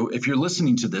telling you, if you're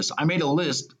listening to this, I made a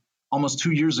list almost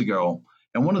 2 years ago.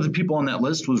 And one of the people on that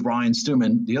list was Ryan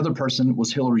Stewman. The other person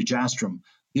was Hillary Jastrom.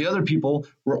 The other people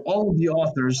were all of the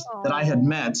authors that I had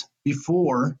met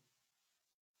before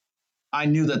I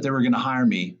knew that they were going to hire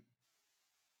me.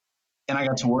 And I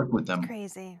got to work with them.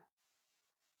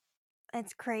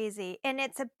 It's crazy. And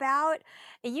it's about,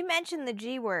 you mentioned the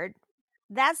G word.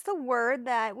 That's the word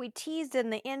that we teased in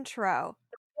the intro.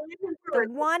 The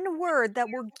one word that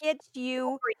will get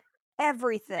you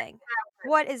everything.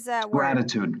 What is that word?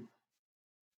 Gratitude.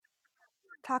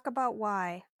 Talk about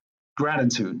why.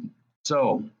 Gratitude.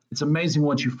 So it's amazing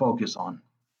what you focus on.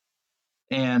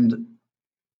 And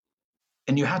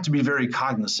you have to be very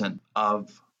cognizant of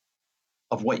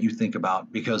what you think about,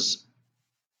 because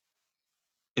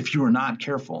if you are not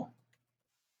careful,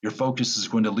 your focus is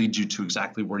going to lead you to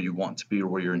exactly where you want to be or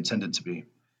where you're intended to be.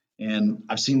 And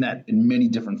I've seen that in many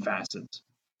different facets.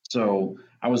 So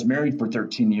I was married for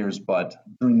 13 years, but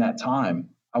during that time,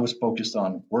 I was focused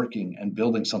on working and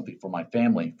building something for my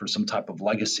family, for some type of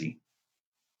legacy.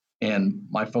 And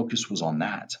my focus was on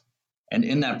that. And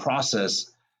in that process,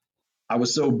 I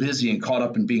was so busy and caught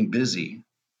up in being busy,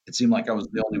 it seemed like I was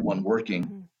the only one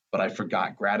working, but I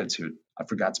forgot gratitude. I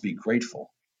forgot to be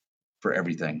grateful for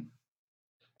everything.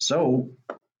 So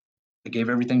I gave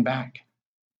everything back,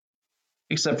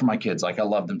 except for my kids. Like, I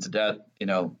love them to death.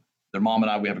 Their mom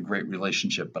and I, we have a great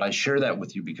relationship, but I share that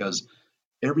with you because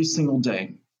every single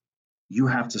day you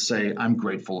have to say, I'm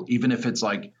grateful, even if it's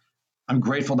like, I'm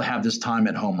grateful to have this time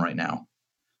at home right now.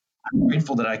 I'm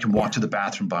grateful that I can walk to the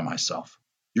bathroom by myself.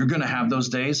 You're going to have those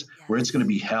days where it's going to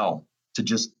be hell to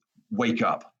just wake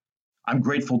up. I'm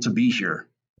grateful to be here.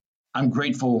 I'm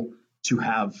grateful to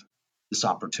have this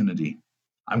opportunity.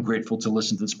 I'm grateful to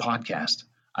listen to this podcast.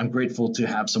 I'm grateful to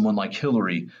have someone like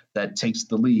Hillary that takes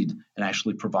the lead and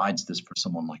actually provides this for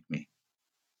someone like me.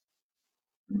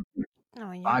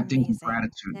 Oh, you're 5 days of amazing.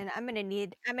 gratitude. And I'm gonna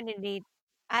need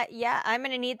Yeah, I'm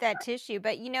gonna need that tissue.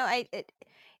 But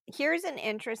here's an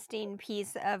interesting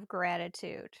piece of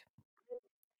gratitude.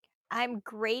 I'm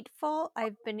grateful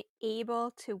I've been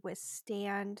able to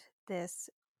withstand this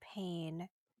pain,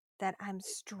 that I'm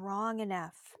strong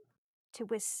enough to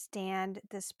withstand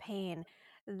this pain,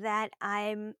 that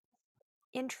I'm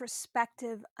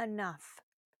introspective enough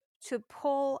to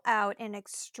pull out and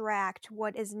extract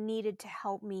what is needed to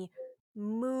help me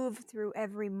move through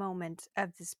every moment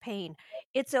of this pain.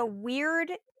 It's a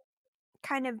weird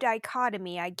kind of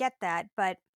dichotomy. I get that,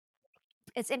 but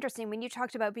it's interesting when you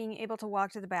talked about being able to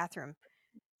walk to the bathroom.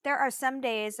 There are some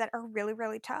days that are really,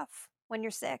 really tough when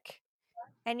you're sick.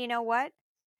 And you know what?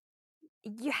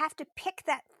 You have to pick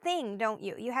that thing, don't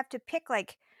you? You have to pick,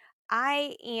 like,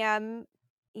 I am,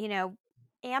 you know,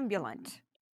 ambulant,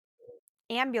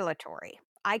 ambulatory.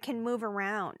 I can move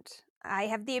around. I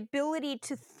have the ability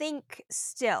to think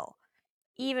still,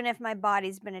 even if my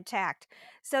body's been attacked.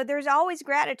 So there's always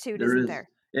gratitude, There isn't is. there?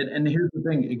 And here's the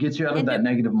thing, it gets you out of And that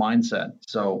negative mindset.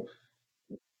 So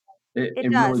it it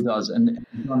really does. does. And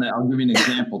I'll give you an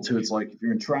example too. It's like if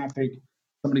you're in traffic,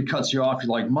 somebody cuts you off,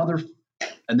 you're like, mother,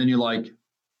 and then you're like,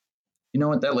 you know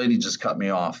what, that lady just cut me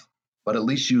off, but at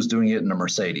least she was doing it in a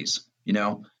Mercedes, you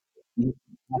know?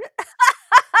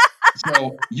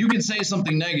 So you can say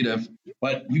something negative,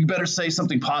 but you better say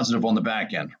something positive on the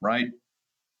back end, right?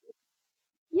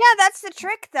 Yeah, that's the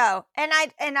trick though. And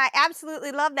I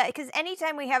absolutely love that, because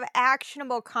anytime we have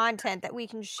actionable content that we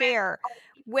can share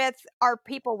with our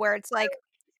people, where it's like,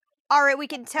 all right, we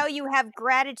can tell you have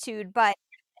gratitude, but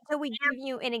until we give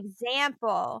you an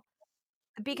example,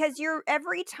 because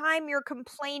every time you're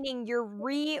complaining, you're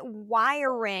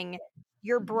rewiring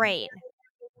your brain,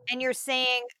 and you're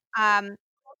saying, um,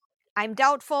 I'm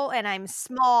doubtful and I'm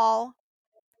small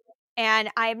and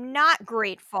I'm not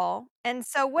grateful. And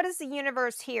so what does the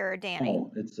universe hear, Danny?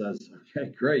 Oh, it says,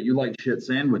 okay, great. You like shit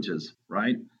sandwiches,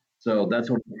 right? So that's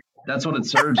what it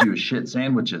serves you is shit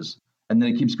sandwiches. And then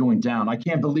it keeps going down. I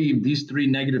can't believe these three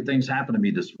negative things happened to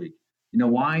me this week. You know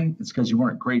why? It's because you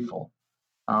weren't grateful.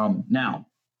 Now,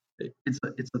 it's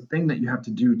a thing that you have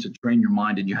to do to train your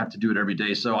mind, and you have to do it every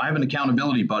day. So I have an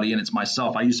accountability buddy, and it's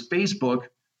myself. I use Facebook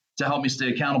to help me stay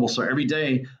accountable. So every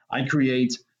day I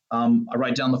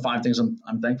write down the 5 things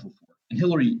I'm thankful for. And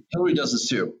Hillary does this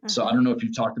too. So I don't know if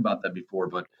you've talked about that before,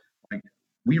 but like,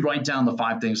 we write down the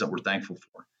 5 things that we're thankful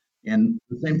for. And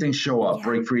the same things show up: Yeah.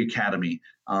 Break Free Academy,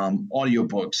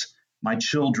 audiobooks, my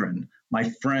children,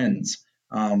 my friends,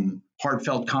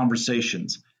 heartfelt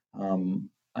conversations.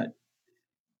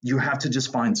 You have to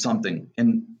just find something,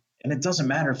 and it doesn't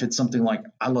matter if it's something like,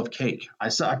 I love cake. I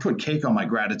put cake on my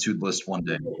gratitude list one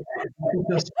day.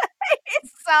 Just, I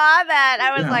saw that.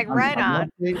 I was yeah, like, right I love on.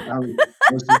 cake. I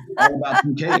was just all about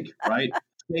some cake, right?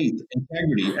 Faith,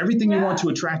 integrity, everything you want to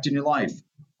attract in your life,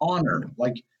 honor,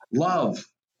 like love,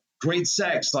 great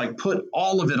sex, like put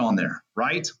all of it on there,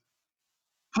 right?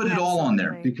 Put it all on there,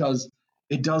 Absolutely. because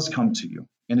it does come to you,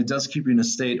 and it does keep you in a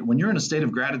state. When you're in a state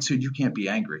of gratitude, you can't be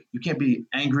angry. You can't be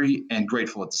angry and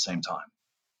grateful at the same time.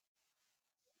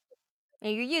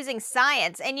 And you're using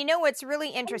science. And you know what's really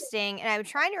interesting? And I'm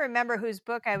trying to remember whose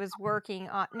book I was working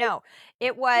on. No,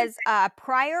 it was a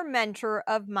prior mentor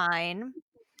of mine.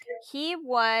 He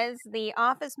was the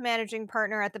office managing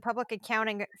partner at the public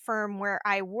accounting firm where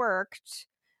I worked,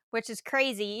 which is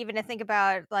crazy even to think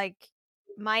about, like,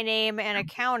 my name and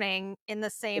accounting in the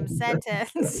same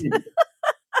sentence.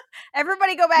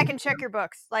 Everybody go back and check your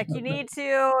books. Like, you need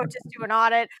to just do an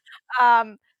audit.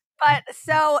 Um, but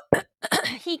so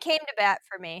he came to bat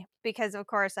for me because, of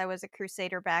course, I was a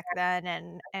crusader back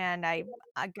then, and I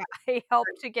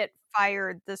helped to get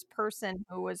fired this person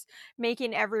who was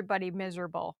making everybody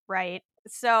miserable, right?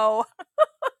 So,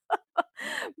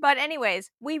 but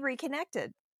anyways, we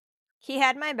reconnected. He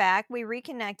had my back. We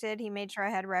reconnected. He made sure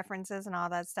I had references and all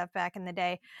that stuff back in the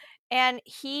day. And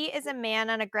he is a man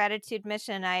on a gratitude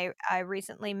mission. I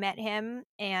recently met him,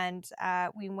 and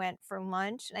we went for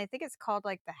lunch. And I think it's called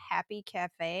like the Happy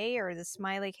Cafe or the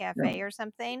Smiley Cafe or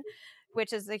something,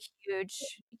 which is a huge,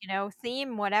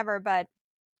 theme, whatever. But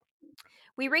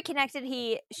we reconnected.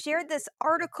 He shared this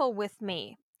article with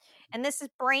me, and this is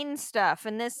brain stuff,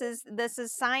 and this is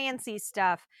sciencey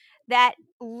stuff, that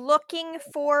looking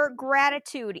for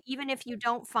gratitude, even if you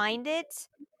don't find it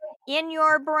in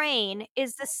your brain,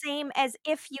 is the same as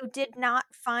if you did not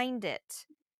find it.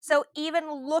 So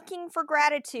even looking for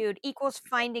gratitude equals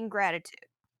finding gratitude.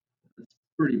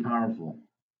 Pretty powerful.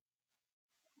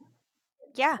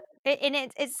 Yeah. And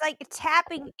it's like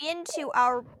tapping into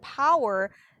our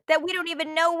power that we don't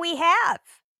even know we have.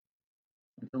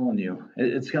 I'm telling you,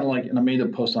 it's kind of like, and I made a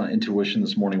post on intuition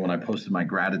this morning when I posted my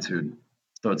gratitude.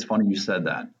 So it's funny you said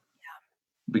that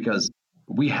because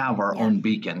we have our Yeah. own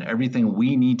beacon. Everything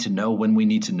we need to know when we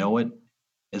need to know it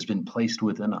has been placed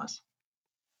within us.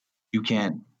 You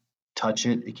can't touch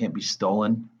it, it can't be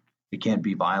stolen, it can't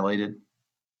be violated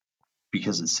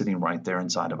because it's sitting right there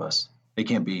inside of us. It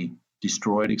can't be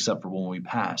destroyed except for when we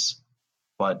pass.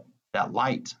 But that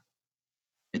light,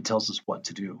 it tells us what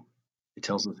to do. It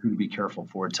tells us who to be careful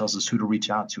for. It tells us who to reach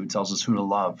out to. It tells us who to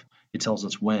love. It tells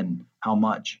us when, how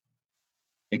much.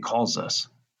 It calls us,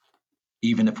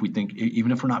 even if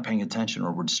we're not paying attention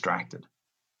or we're distracted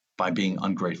by being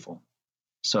ungrateful.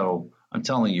 So I'm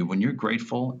telling you, when you're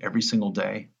grateful every single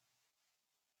day,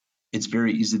 it's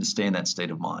very easy to stay in that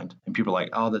state of mind. And people are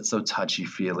like, oh, that's so touchy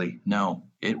feely. No,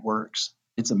 it works.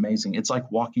 It's amazing. It's like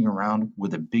walking around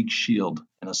with a big shield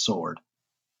and a sword.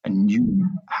 And you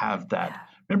have that.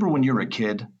 Remember when you were a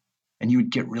kid and you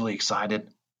would get really excited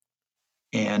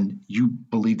and you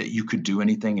believe that you could do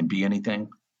anything and be anything?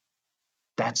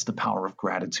 That's the power of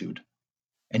gratitude.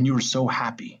 And you were so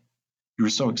happy. You were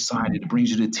so excited. It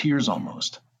brings you to tears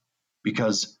almost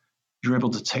because you're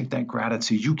able to take that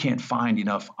gratitude. You can't find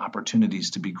enough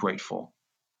opportunities to be grateful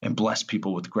and bless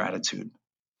people with gratitude.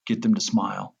 Get them to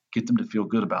smile, get them to feel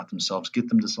good about themselves, get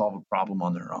them to solve a problem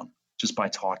on their own just by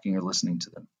talking or listening to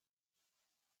them.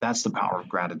 That's the power of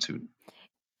gratitude.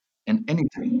 And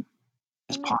anything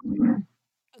is possible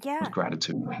Yeah. with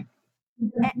gratitude.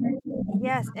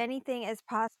 Yes, anything is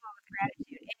possible with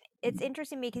gratitude. And it's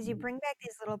interesting because you bring back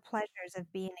these little pleasures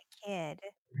of being a kid,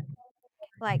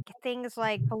 like things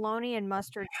like bologna and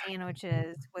mustard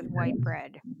sandwiches with white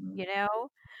bread, you know,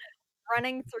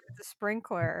 running through the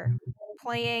sprinkler,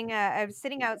 playing, I'm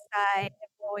sitting outside and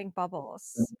blowing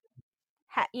bubbles.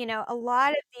 A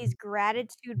lot of these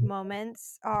gratitude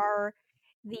moments are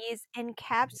these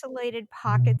encapsulated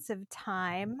pockets of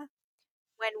time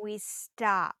when we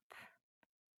stop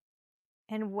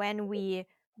and when we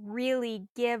really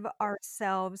give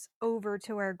ourselves over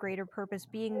to our greater purpose,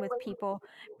 being with people,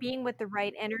 being with the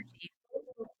right energy.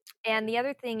 And the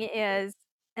other thing is,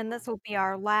 and this will be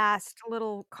our last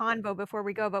little convo before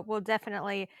we go, but we'll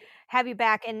definitely have you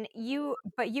back.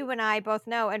 But you and I both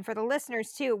know, and for the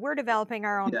listeners too, we're developing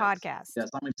our own Yes, podcast. yes,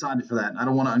 I'm excited for that. I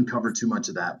don't want to uncover too much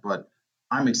of that, but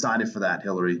I'm excited for that,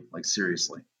 Hillary. Like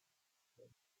seriously.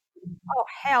 Oh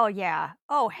hell yeah!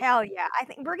 Oh hell yeah! I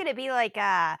think we're gonna be like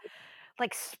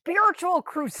spiritual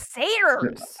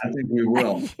crusaders. I think we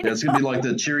will. You Yeah, it's gonna be like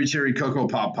the Cherry Cherry Cocoa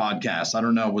Pop podcast. I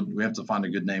don't know. We have to find a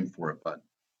good name for it, but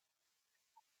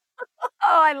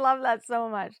Oh, I love that so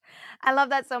much. I love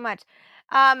that so much.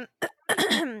 Um,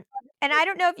 and I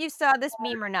don't know if you saw this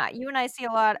meme or not. You and I see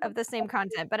a lot of the same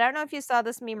content, but I don't know if you saw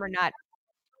this meme or not.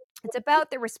 It's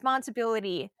about the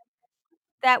responsibility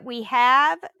that we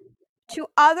have to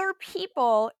other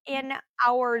people in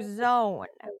our zone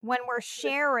when we're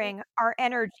sharing our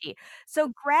energy. So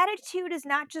gratitude is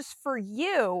not just for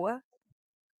you,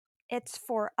 it's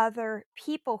for other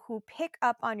people who pick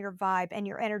up on your vibe and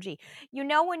your energy. You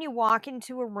know, when you walk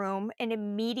into a room and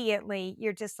immediately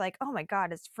you're just like, oh my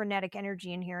God, it's frenetic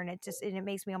energy in here and it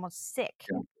makes me almost sick.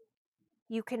 yeah,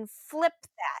 You can flip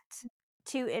that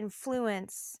to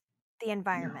influence the yeah,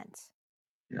 environment.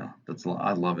 yeah.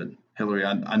 I love it, Hillary.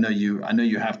 I know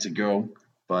you have to go,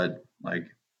 but like,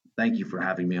 thank you for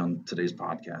having me on today's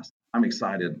podcast. I'm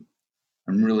excited.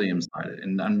 I'm really excited,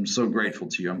 and I'm so grateful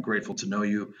to you. I'm grateful to know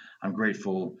you. I'm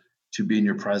grateful to be in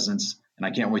your presence, and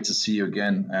I can't wait to see you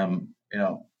again.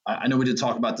 I know we did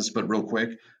talk about this, but real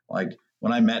quick, like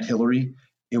when I met Hillary,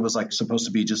 it was like supposed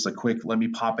to be just a quick "let me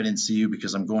pop in and see you"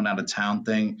 because I'm going out of town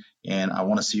thing, and I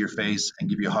want to see your face and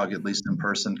give you a hug at least in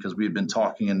person because we had been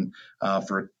talking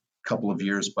for a couple of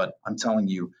years. But I'm telling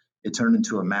you, it turned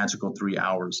into a magical 3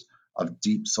 hours of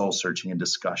deep soul searching and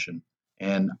discussion,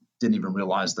 and didn't even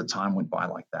realize the time went by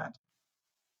like that.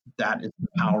 That is the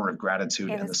power of gratitude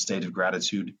It and the was, state of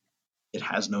gratitude. It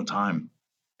has no time.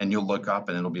 And you'll look up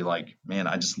and it'll be like, man,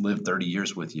 I just lived 30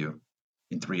 years with you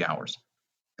in 3 hours.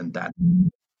 And that,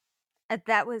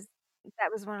 that was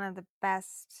one of the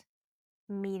best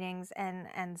meetings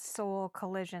and soul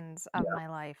collisions of yeah, my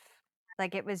life.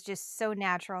 Like it was just so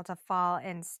natural to fall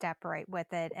in step right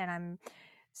with it. And I'm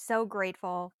so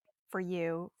grateful for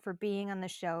you, for being on the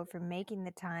show, for making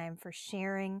the time, for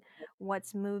sharing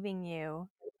what's moving you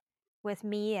with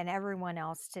me and everyone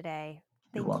else today.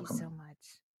 you're Thank you so welcome. much.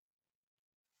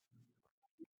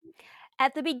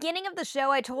 At the beginning of the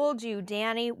show, I told you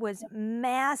Danny was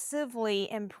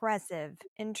massively impressive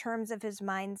in terms of his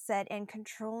mindset and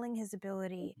controlling his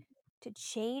ability to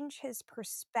change his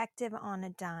perspective on a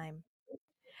dime.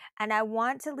 And I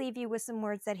want to leave you with some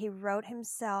words that he wrote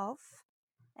himself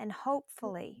And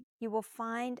hopefully you will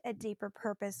find a deeper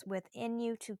purpose within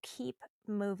you to keep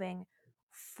moving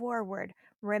forward.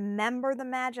 Remember the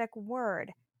magic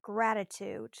word,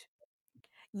 gratitude.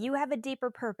 You have a deeper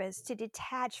purpose to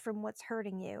detach from what's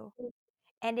hurting you.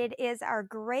 And it is our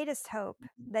greatest hope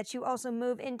that you also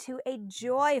move into a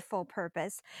joyful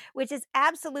purpose, which is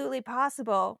absolutely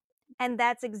possible. And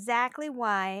that's exactly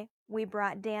why we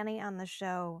brought Danny on the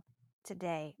show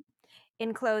today.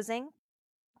 In closing,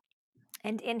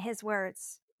 and in his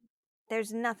words,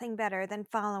 there's nothing better than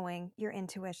following your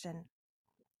intuition.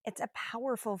 It's a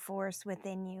powerful force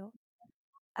within you,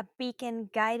 a beacon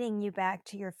guiding you back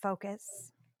to your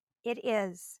focus. It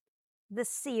is the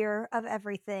seer of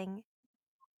everything,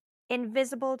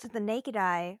 invisible to the naked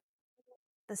eye,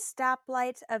 the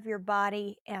stoplight of your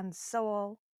body and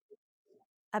soul,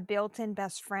 a built-in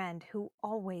best friend who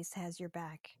always has your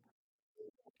back.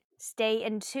 Stay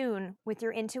in tune with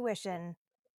your intuition.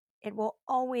 It will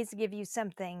always give you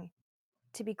something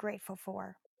to be grateful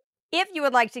for. If you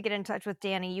would like to get in touch with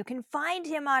Danny, you can find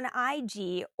him on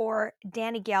IG or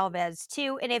Danny Galvez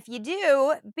too. And if you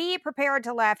do, be prepared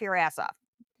to laugh your ass off.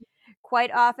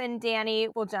 Quite often, Danny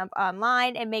will jump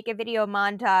online and make a video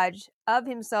montage of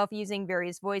himself using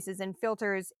various voices and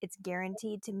filters. It's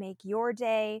guaranteed to make your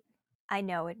day. I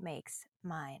know it makes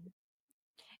mine.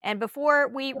 And before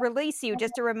we release you,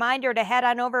 just a reminder to head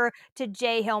on over to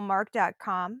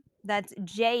jhillmark.com. That's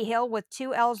jhill with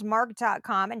 2 L's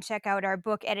mark.com and check out our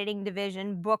book editing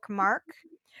division, Bookmark.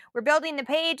 We're building the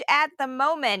page at the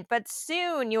moment, but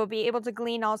soon you'll be able to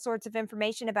glean all sorts of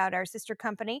information about our sister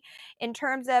company in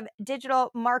terms of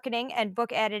digital marketing and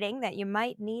book editing that you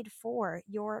might need for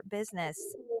your business.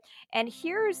 And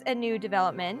here's a new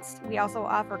development. We also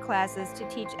offer classes to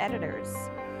teach editors.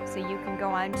 So you can go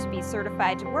on to be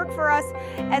certified to work for us,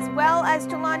 as well as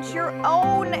to launch your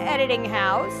own editing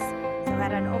house. So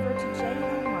head on over to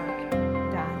jhillmark.com.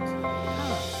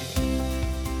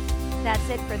 That's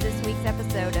it for this week's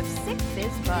episode of Sick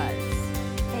Biz Buzz.